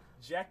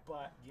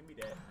 Jackpot. Give me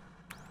that.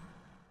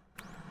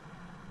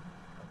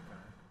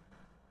 Okay.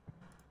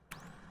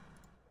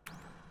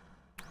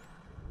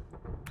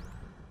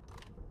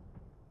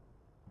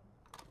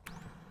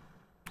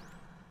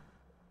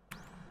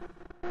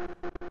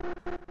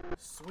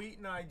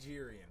 Sweet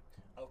Nigerian.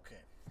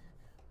 Okay.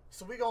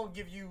 So we're going to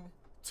give you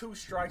 2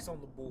 strikes on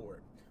the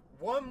board.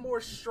 One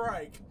more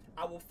strike,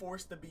 I will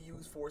force to be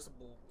used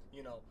forcible,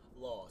 you know,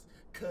 laws.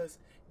 Cause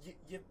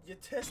you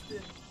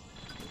tested.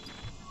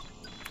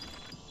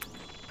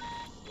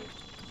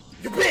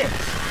 You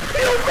bitch!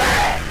 You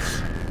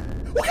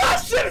bitch! What kind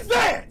of shit is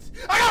that?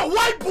 I got a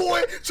white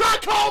boy trying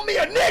to call me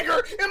a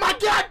nigger in my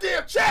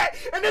goddamn chat,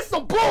 and it's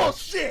some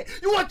bullshit.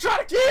 You want to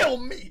try to kill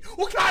me?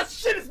 What kind of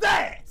shit is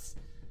that?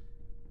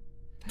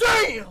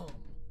 Damn!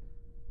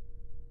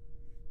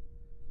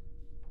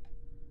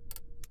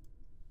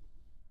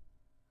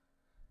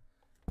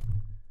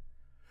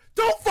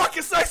 Don't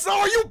fucking say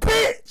sorry, you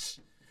bitch!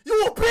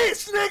 You a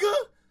bitch, nigga!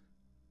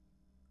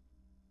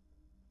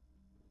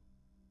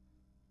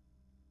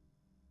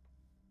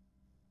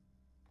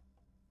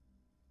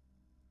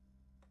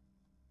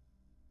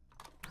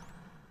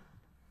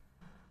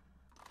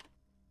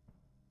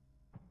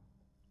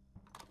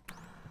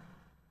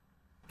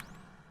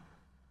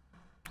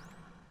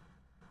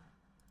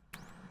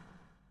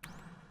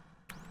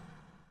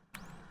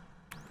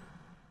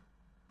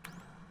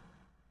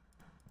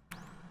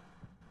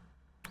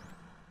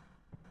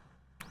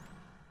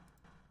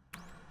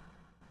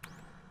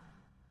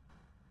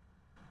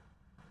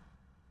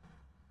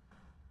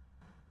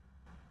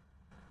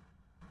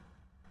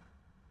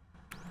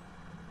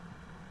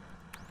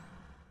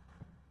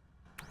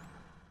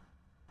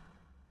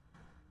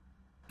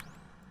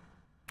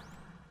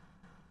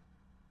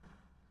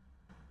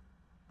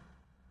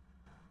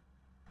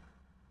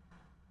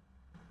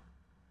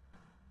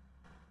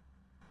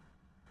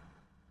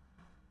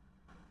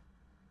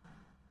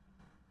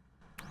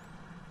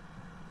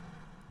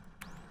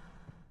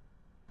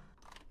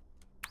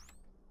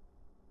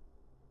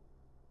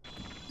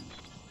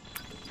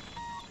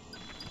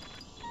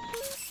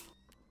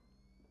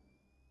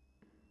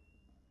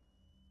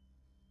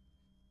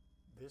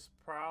 This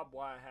prob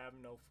why I have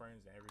no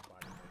friends and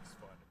everybody makes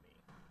fun of me.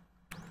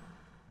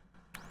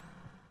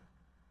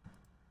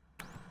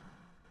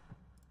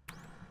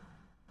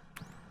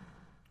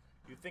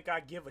 You think I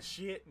give a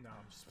shit? No,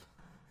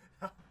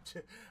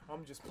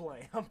 I'm just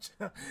playing. I'm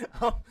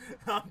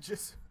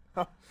just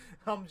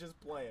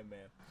playing,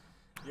 man.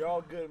 You're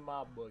all good in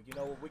my book. You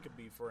know what? We could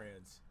be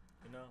friends.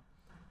 You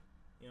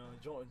know,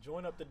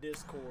 join up the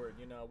Discord.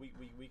 You know, we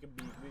could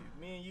be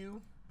me and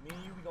you. We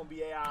gonna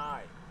be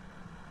AI.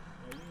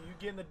 You know, you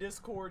get in the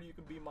Discord, you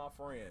can be my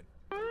friend.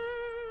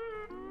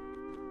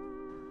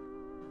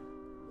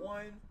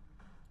 1,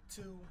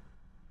 2,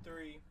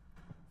 3,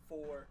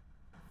 4,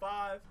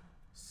 5,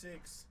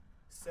 6,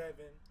 7,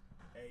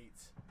 8,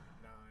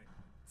 9,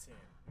 10.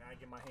 Now I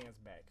get my hands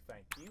back.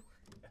 Thank you.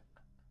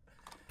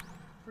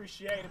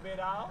 Appreciate it, bit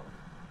out.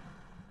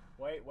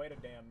 Wait a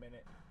damn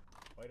minute.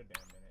 Wait a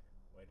damn minute.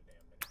 Wait.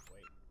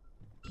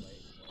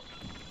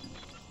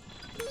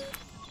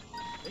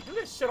 They do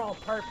this shit on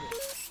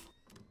purpose.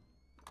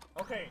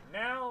 Okay,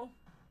 now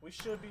we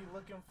should be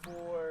looking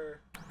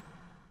for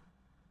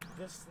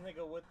this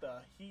nigga with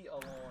the heat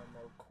alarm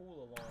or cool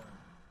alarm.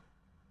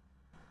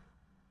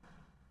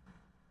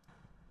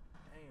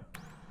 Damn.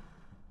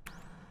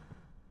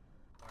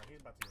 Alright, he's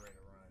about to get ready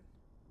to run.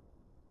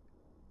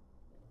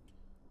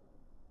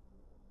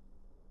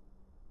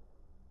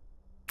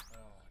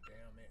 Oh,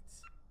 damn it.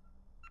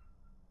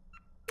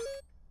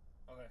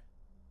 Okay.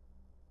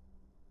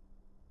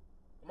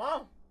 Come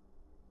on!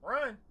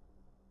 Run!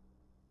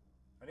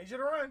 I need you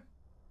to run.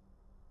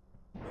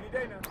 Any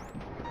day now.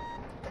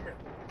 Come here.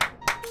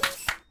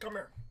 Come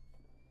here.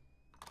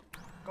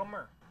 Come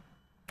here.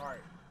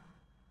 Alright.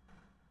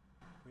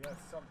 We got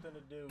something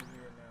to do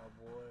here now,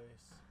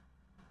 boys.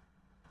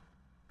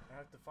 I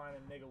have to find a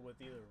nigga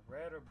with either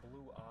red or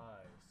blue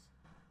eyes.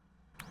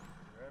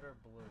 Red or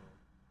blue.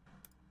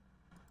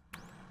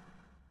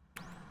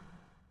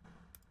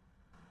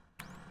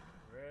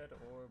 Red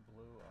or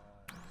blue eyes.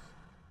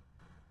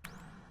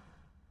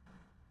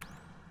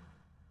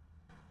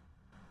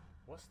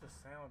 What's the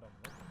sound I'm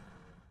looking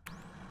for?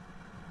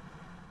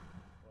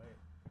 Wait.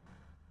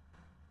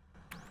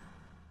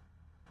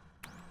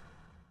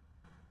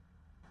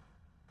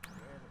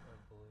 Red or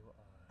blue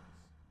eyes?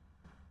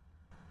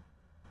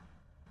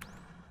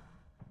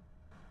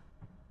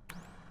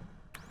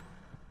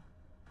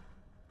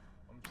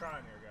 I'm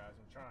trying here, guys.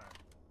 I'm trying.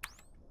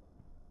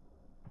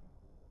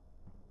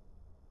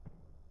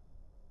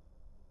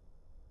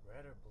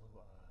 Red or blue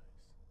eyes?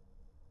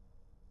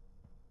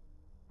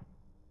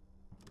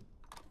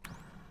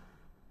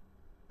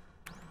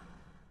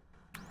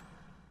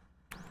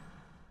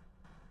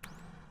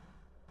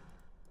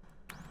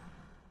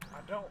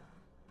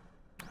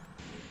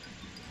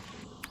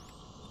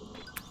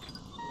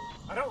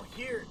 I don't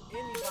hear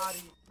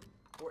anybody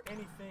or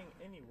anything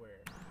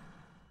anywhere.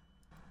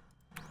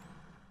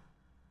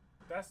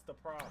 That's the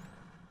problem.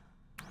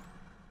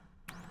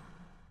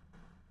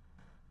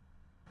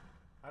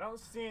 I don't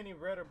see any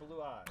red or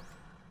blue eyes.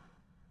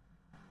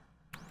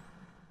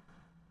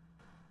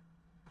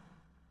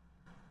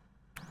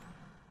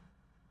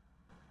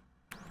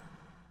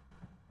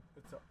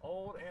 It's an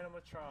old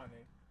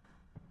animatronic.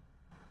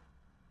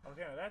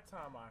 Okay, now that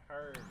time I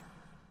heard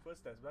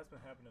footsteps, but that's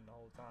been happening the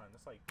whole time.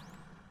 It's like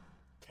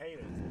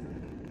cadence,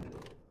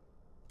 isn't it?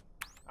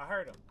 I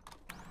heard him.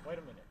 Wait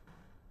a minute.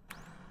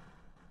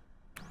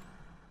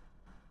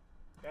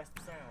 That's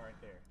the sound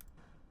right there.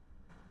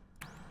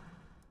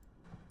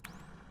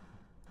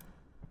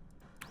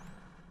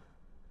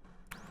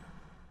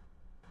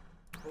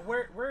 But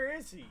where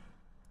is he?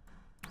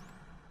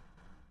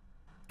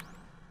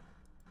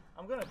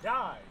 I'm gonna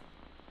die.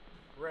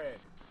 Red.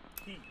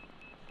 Heat.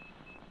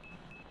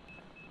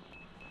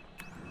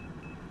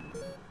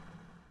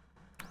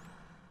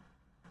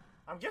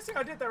 I'm guessing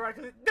I did that right,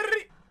 cause it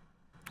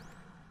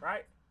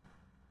right?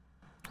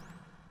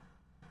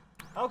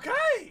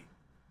 Okay!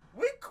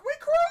 We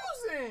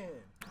cruising!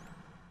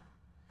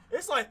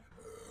 It's like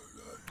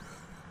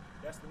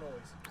that's the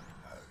noise.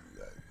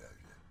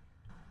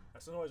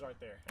 That's the noise right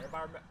there.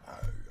 Everybody remember?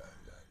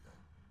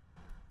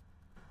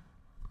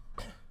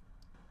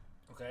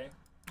 Okay.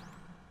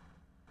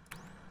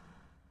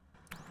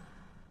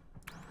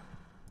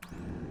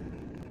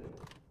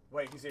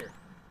 Wait, he's here.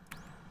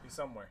 He's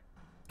somewhere.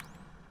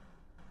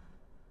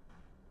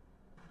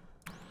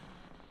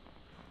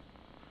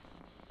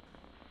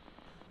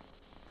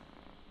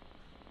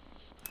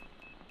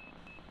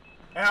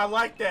 And I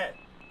like that.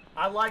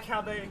 I like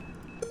how they... I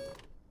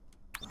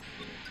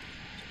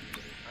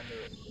knew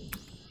it.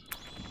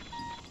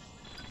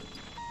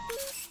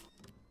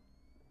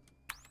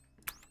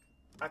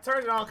 I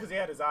turned it on because he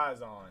had his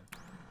eyes on.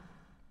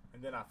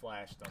 And then I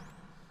flashed him.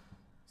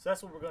 So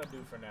that's what we're going to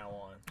do from now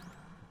on.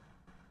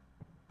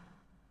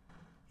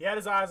 He had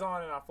his eyes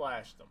on and I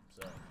flashed him,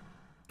 so...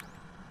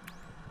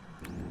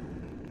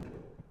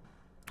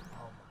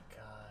 Oh my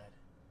god.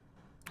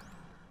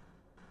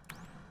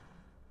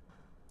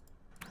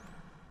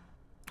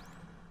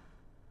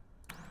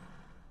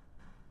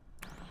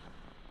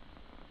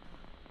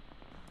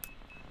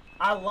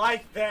 I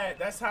like that.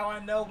 That's how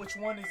I know which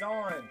one he's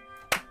on.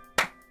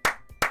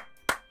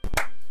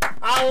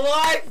 I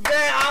like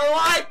that.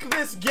 I like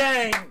this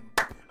game.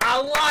 I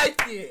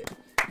like it.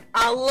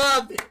 I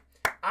love it.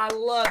 I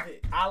love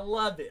it. I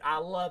love it. I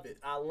love it.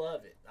 I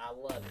love it. I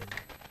love it.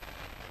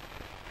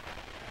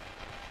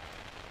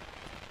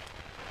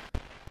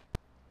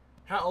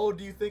 How old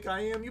do you think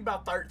I am? You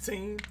about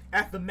 13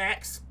 at the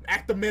max,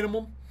 at the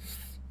minimum.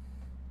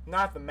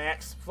 Not the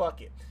max.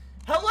 Fuck it.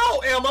 Hello,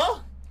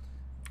 Emma.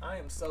 I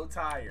am so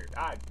tired.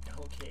 I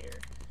don't care.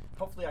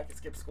 Hopefully I can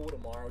skip school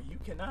tomorrow. You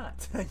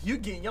cannot. You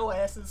getting your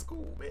ass in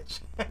school,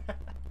 bitch.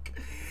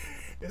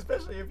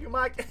 Especially if you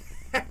my kid,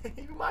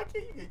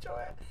 you get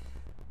your ass.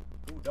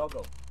 Ooh,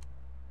 doggo.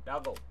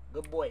 Doggo.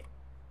 Good boy.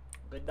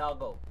 Good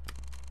doggo.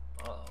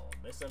 Uh-oh.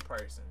 Missing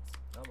persons.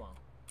 Come on.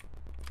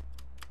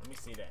 Let me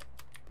see that.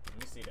 Let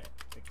me see that.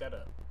 Pick that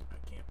up. I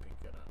can't pick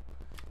that up.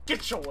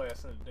 Get your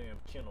ass in the damn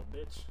kennel,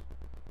 bitch.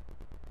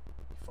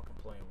 Fucking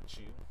playing with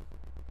you.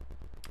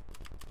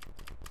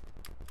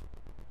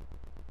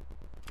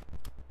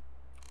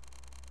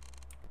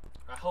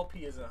 I hope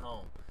he isn't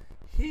home.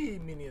 He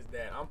meaning his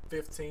dad. I'm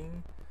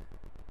 15.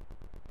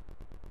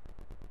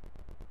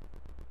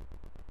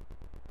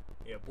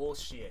 Yeah,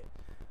 bullshit.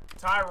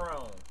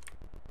 Tyrone.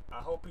 I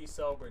hope he's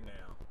sober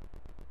now.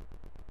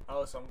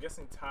 Oh, so I'm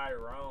guessing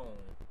Tyrone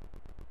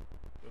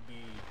would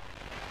be.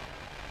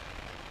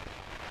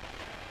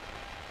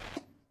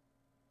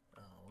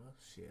 Oh, well,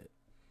 shit.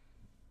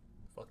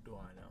 Fuck do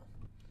I know?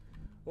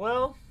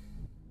 Well,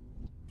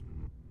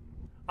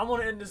 I'm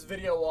gonna end this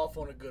video off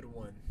on a good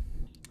one.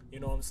 You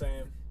know what I'm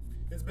saying?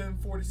 It's been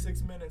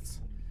 46 minutes.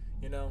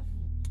 You know,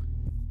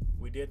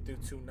 we did through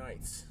 2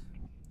 nights.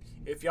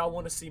 If y'all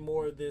want to see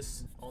more of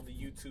this on the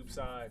YouTube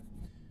side,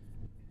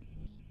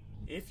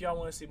 if y'all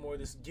want to see more of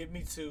this, give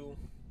me to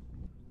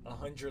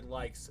 100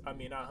 likes. I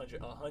mean, not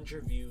 100,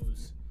 100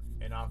 views,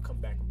 and I'll come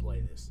back and play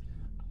this.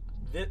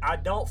 I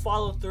don't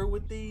follow through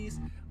with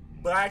these,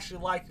 but I actually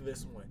like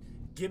this one.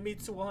 Give me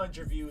to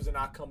 100 views, and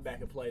I'll come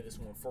back and play this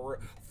one. For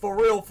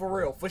real.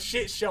 For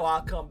shit show,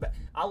 I'll come back.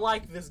 I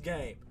like this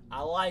game.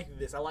 I like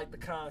this. I like the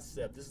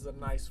concept. This is a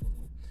nice one.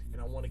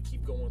 And I want to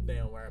keep going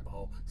down rabbit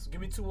hole. So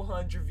give me to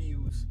 100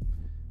 views,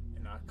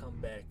 and I'll come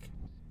back,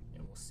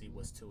 and we'll see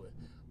what's to it.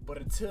 But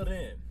until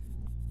then,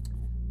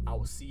 I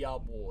will see y'all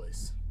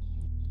boys.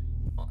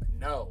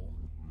 No.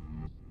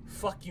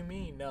 Fuck you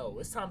mean no.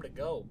 It's time to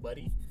go,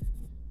 buddy.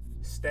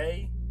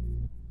 Stay.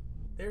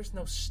 There's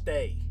no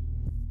stay.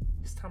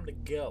 It's time to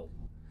go.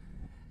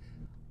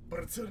 But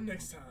until the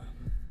next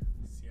time.